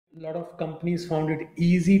A lot of companies found it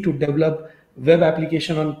easy to develop web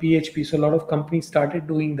application on PHP. So a lot of companies started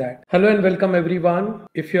doing that. Hello and welcome everyone.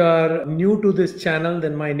 If you are new to this channel,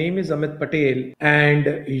 then my name is Amit Patel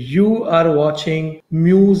and you are watching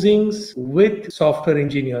Musings with software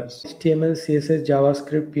engineers. HTML, CSS,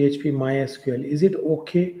 JavaScript, PHP, MySQL. Is it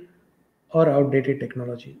okay or outdated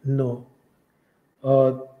technology? No.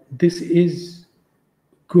 This is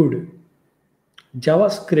good.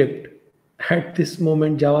 JavaScript, at this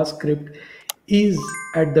moment, JavaScript is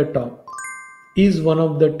at the top, is one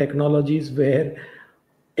of the technologies where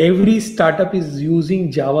every startup is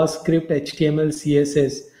using JavaScript, HTML,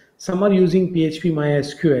 CSS. Some are using PHP,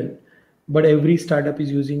 MySQL, but every startup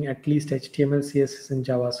is using at least HTML, CSS, and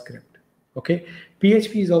JavaScript. Okay,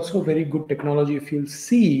 PHP is also a very good technology. If you'll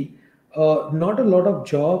see, not a lot of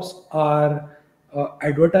jobs are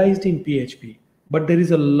advertised in PHP, but there is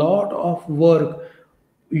a lot of work.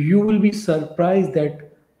 You will be surprised that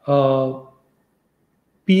PHP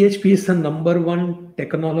is the number one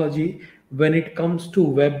technology when it comes to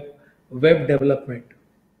web development,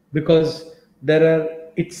 because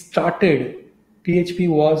it started. PHP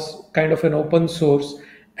was kind of an open source,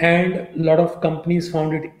 and a lot of companies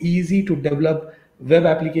found it easy to develop web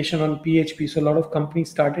application on PHP. So a lot of companies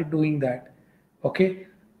started doing that. Okay,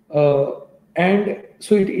 and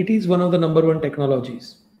so it is one of the number one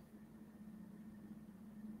technologies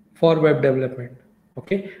for web development.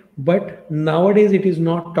 Okay, but nowadays it is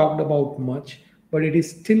not talked about much, but it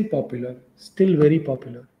is still popular, still very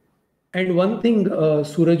popular. And one thing,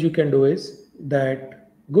 Suraj, you can do is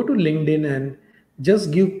that go to LinkedIn and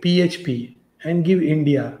just give PHP and give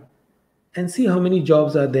India and see how many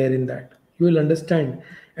jobs are there in that. You will understand.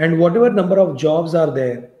 And whatever number of jobs are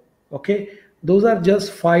there, okay, those are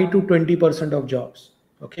just 5 to 20% of jobs.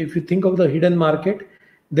 Okay, if you think of the hidden market,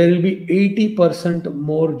 there will be 80%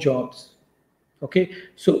 more jobs. Okay,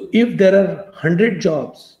 so if there are 100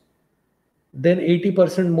 jobs, then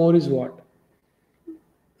 80% more is what?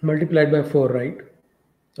 Multiplied by 4, right?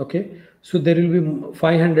 Okay, so there will be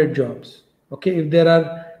 500 jobs. Okay, if there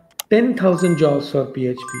are 10,000 jobs for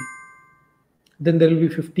PHP, then there will be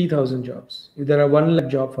 50,000 jobs. If there are 1 lakh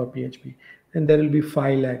job for PHP, then there will be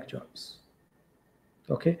 5 lakh jobs.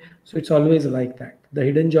 Okay, so it's always like that. The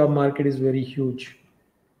hidden job market is very huge.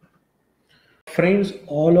 Friends,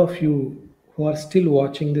 all of you who are still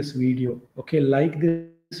watching this video, okay, like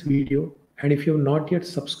this video, and if you have not yet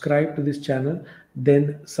subscribed to this channel,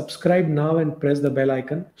 then subscribe now and press the bell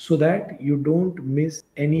icon so that you don't miss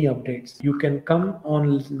any updates. You can come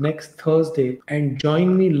on next Thursday and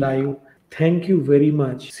join me live. Thank you very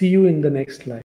much. See you in the next live.